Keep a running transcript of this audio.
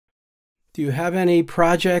Do you have any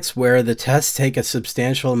projects where the tests take a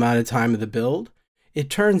substantial amount of time of the build? It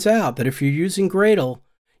turns out that if you're using Gradle,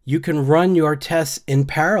 you can run your tests in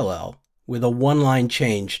parallel with a one-line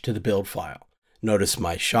change to the build file. Notice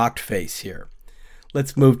my shocked face here.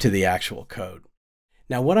 Let's move to the actual code.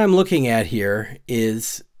 Now what I'm looking at here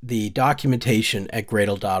is the documentation at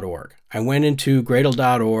Gradle.org. I went into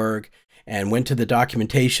Gradle.org and went to the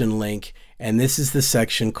documentation link, and this is the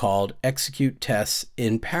section called Execute Tests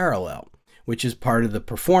in Parallel, which is part of the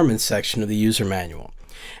performance section of the user manual.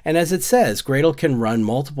 And as it says, Gradle can run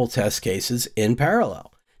multiple test cases in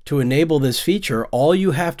parallel. To enable this feature, all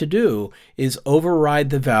you have to do is override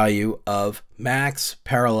the value of max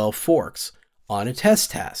parallel forks on a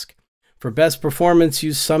test task. For best performance,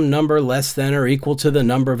 use some number less than or equal to the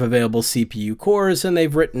number of available CPU cores, and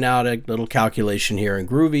they've written out a little calculation here in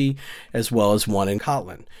Groovy, as well as one in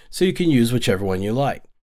Kotlin, so you can use whichever one you like.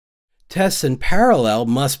 Tests in parallel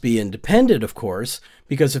must be independent, of course,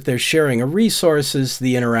 because if they're sharing a resources,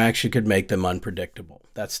 the interaction could make them unpredictable.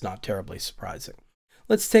 That's not terribly surprising.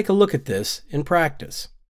 Let's take a look at this in practice.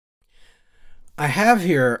 I have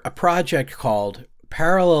here a project called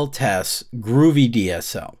Parallel Tests Groovy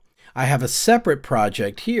DSL. I have a separate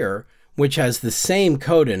project here which has the same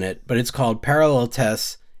code in it, but it's called Parallel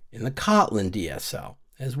Tests in the Kotlin DSL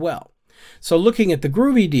as well. So looking at the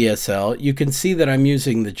Groovy DSL, you can see that I'm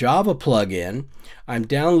using the Java plugin. I'm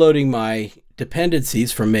downloading my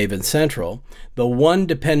dependencies from Maven Central. The one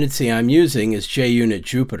dependency I'm using is JUnit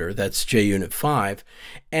Jupyter, that's JUnit 5.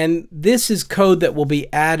 And this is code that will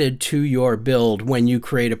be added to your build when you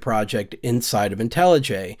create a project inside of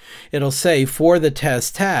IntelliJ. It'll say for the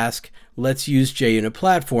test task, let's use JUnit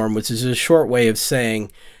Platform, which is a short way of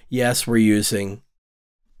saying, yes, we're using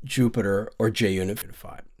Jupyter or JUnit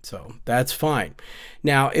 5. So that's fine.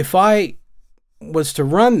 Now, if I was to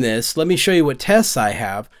run this, let me show you what tests I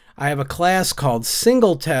have. I have a class called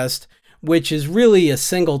single test, which is really a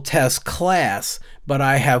single test class, but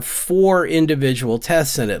I have 4 individual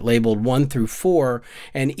tests in it, labeled 1 through 4,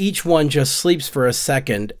 and each one just sleeps for a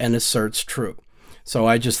second and asserts true. So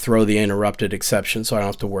I just throw the interrupted exception so I don't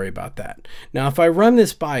have to worry about that. Now, if I run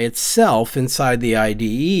this by itself inside the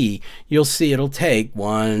IDE, you'll see it'll take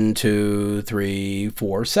 1, 2, 3,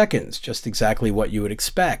 4 seconds, just exactly what you would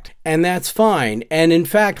expect. And that's fine. And in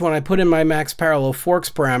fact, when I put in my max parallel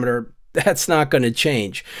forks parameter, that's not going to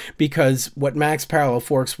change, because what max parallel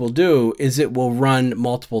forks will do is it will run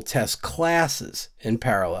multiple test classes in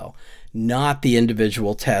parallel, not the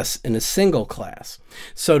individual tests in a single class.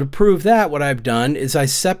 So to prove that, what I've done is I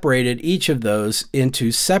separated each of those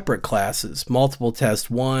into separate classes, multiple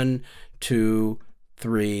test 1, 2,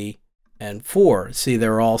 3, and 4. See,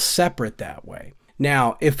 they're all separate that way.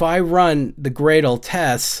 Now, if I run the Gradle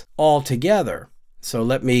tests all together, so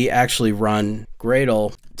let me actually run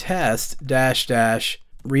Gradle test --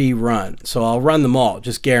 rerun. So I'll run them all,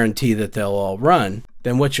 just guarantee that they'll all run.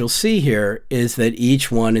 Then what you'll see here is that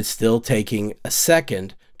each one is still taking a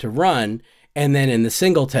second to run. And then in the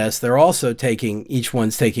single test, they're also each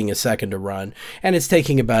one's taking a second to run. And it's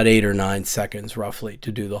taking about 8 or 9 seconds roughly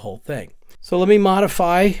to do the whole thing. So let me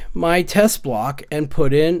modify my test block and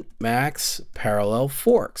put in max parallel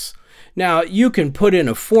forks. Now you can put in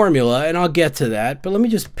a formula, and I'll get to that, but let me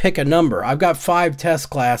just pick a number. I've got 5 test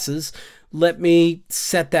classes. Let me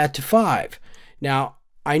set that to 5. Now,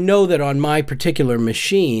 I know that on my particular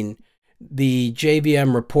machine, the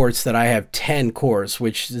JVM reports that I have 10 cores,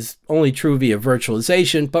 which is only true via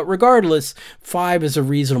virtualization, but regardless, 5 is a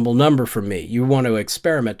reasonable number for me. You want to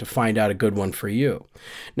experiment to find out a good one for you.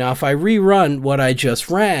 Now, if I rerun what I just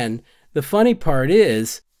ran, the funny part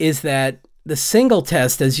is that the single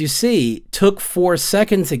test, as you see, took 4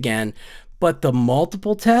 seconds again, but the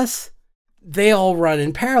multiple tests, they all run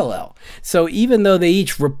in parallel. So even though they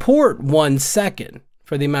each report 1 second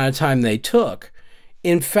for the amount of time they took,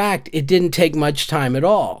 in fact, it didn't take much time at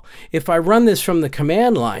all. If I run this from the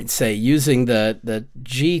command line, say using the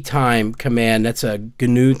gtime command, that's a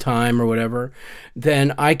GNU time or whatever,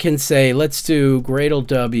 then I can say, let's do Gradle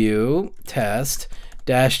w test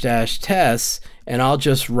 -- tests, and I'll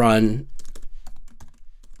just run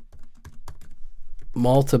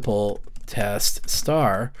multiple test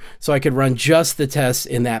star. So I could run just the tests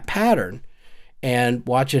in that pattern and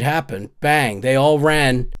watch it happen. Bang, they all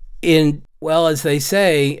ran in, well, as they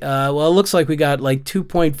say, well, it looks like we got like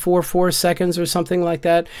 2.44 seconds or something like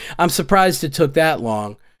that. I'm surprised it took that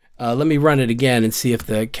long. Let me run it again and see if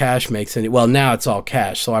the cache makes any, well, now it's all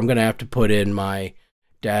cache, so I'm going to have to put in my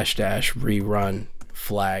 -- rerun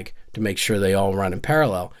flag to make sure they all run in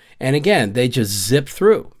parallel. And again, they just zip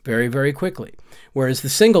through very, very quickly, whereas the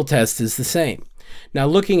single test is the same. Now,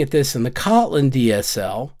 looking at this in the Kotlin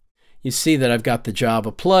DSL, you see that I've got the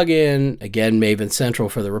Java plugin, again, Maven Central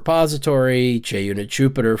for the repository, JUnit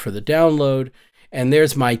Jupyter for the download, and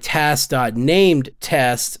there's my task.named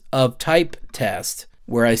test of type test,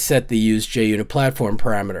 where I set the use JUnit platform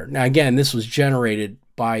parameter. Now again, this was generated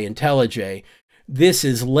by IntelliJ. This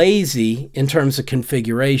is lazy in terms of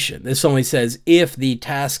configuration. This only says if the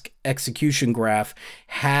task execution graph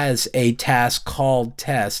has a task called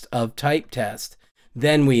test of type test,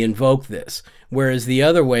 then we invoke this. Whereas the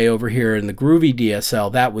other way over here in the Groovy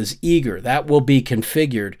DSL, that was eager. That will be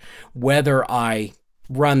configured whether I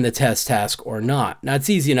run the test task or not. Now it's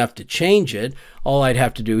easy enough to change it. All I'd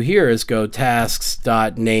have to do here is go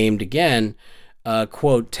tasks.named again,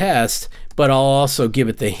 quote test, but I'll also give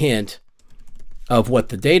it the hint of what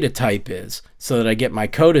the data type is so that I get my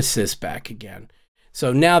code assist back again.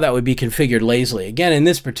 So now that would be configured lazily. Again, in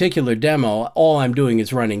this particular demo, all I'm doing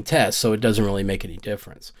is running tests, so it doesn't really make any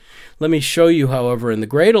difference. Let me show you, however, in the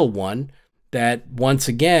Gradle one, that once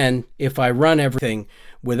again, if I run everything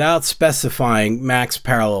without specifying max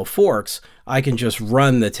parallel forks, I can just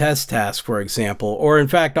run the test task, for example, or in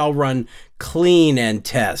fact, I'll run clean and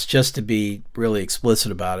test just to be really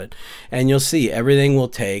explicit about it. And you'll see everything will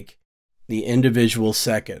take the individual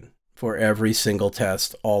second for every single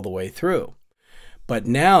test all the way through. But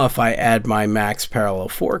now if I add my max parallel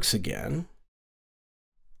forks again,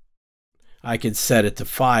 I could set it to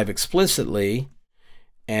 5 explicitly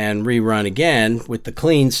and rerun again with the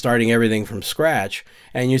clean, starting everything from scratch.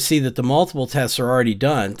 And you see that the multiple tests are already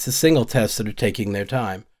done. It's the single tests that are taking their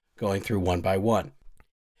time, going through one by one.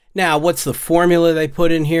 Now, what's the formula they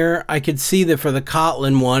put in here? I could see that for the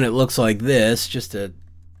Kotlin one, it looks like this, just to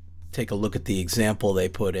take a look at the example they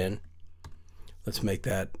put in. Let's make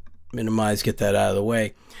that minimize, get that out of the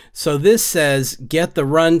way. So this says get the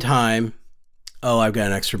runtime. Oh, I've got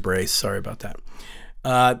an extra brace. Sorry about that.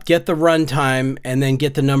 Get the runtime and then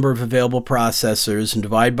get the number of available processors and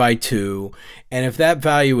divide by 2. And if that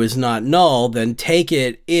value is not null, then take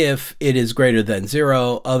it if it is greater than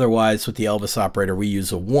 0. Otherwise, with the Elvis operator, we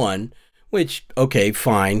use a 1, which, okay,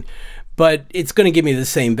 fine. But it's going to give me the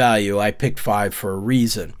same value. I picked 5 for a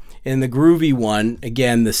reason. In the Groovy one,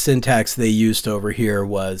 again, the syntax they used over here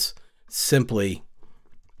was simply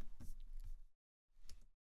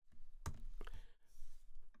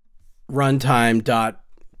runtime dot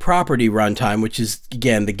property runtime, which is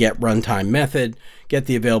again the get runtime method, get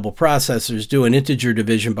the available processors, do an integer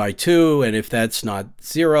division by 2, and if that's not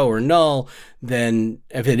 0 or null, then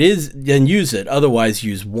if it is, then use it, otherwise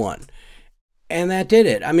use 1. And that did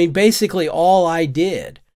it. I mean, basically all I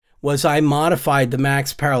did was I modified the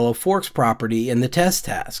max parallel forks property in the test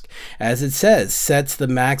task. As it says, sets the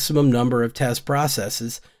maximum number of test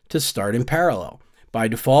processes to start in parallel. By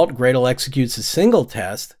default, Gradle executes a single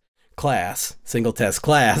test class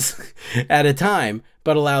at a time,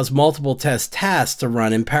 but allows multiple test tasks to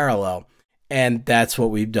run in parallel. And that's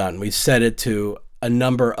what we've done. We've set it to a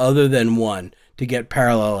number other than 1 to get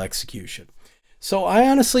parallel execution. So I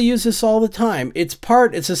honestly use this all the time. It's a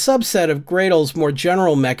subset of Gradle's more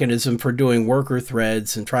general mechanism for doing worker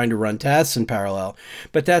threads and trying to run tasks in parallel,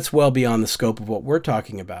 but that's well beyond the scope of what we're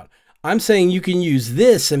talking about. I'm saying you can use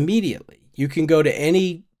this immediately. You can go to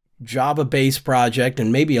any Java-based project,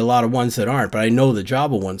 and maybe a lot of ones that aren't, but I know the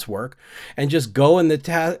Java ones work, and just go in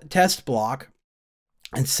the test block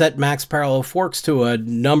and set max parallel forks to a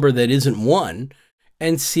number that isn't 1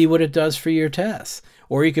 and see what it does for your tests.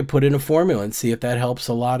 Or you could put in a formula and see if that helps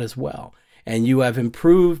a lot as well. And you have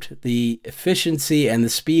improved the efficiency and the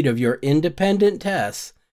speed of your independent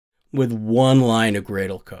tests with 1 line of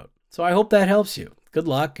Gradle code. So I hope that helps you. Good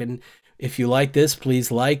luck. And if you like this,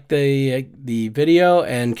 please like the video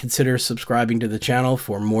and consider subscribing to the channel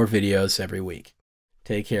for more videos every week.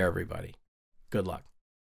 Take care, everybody. Good luck.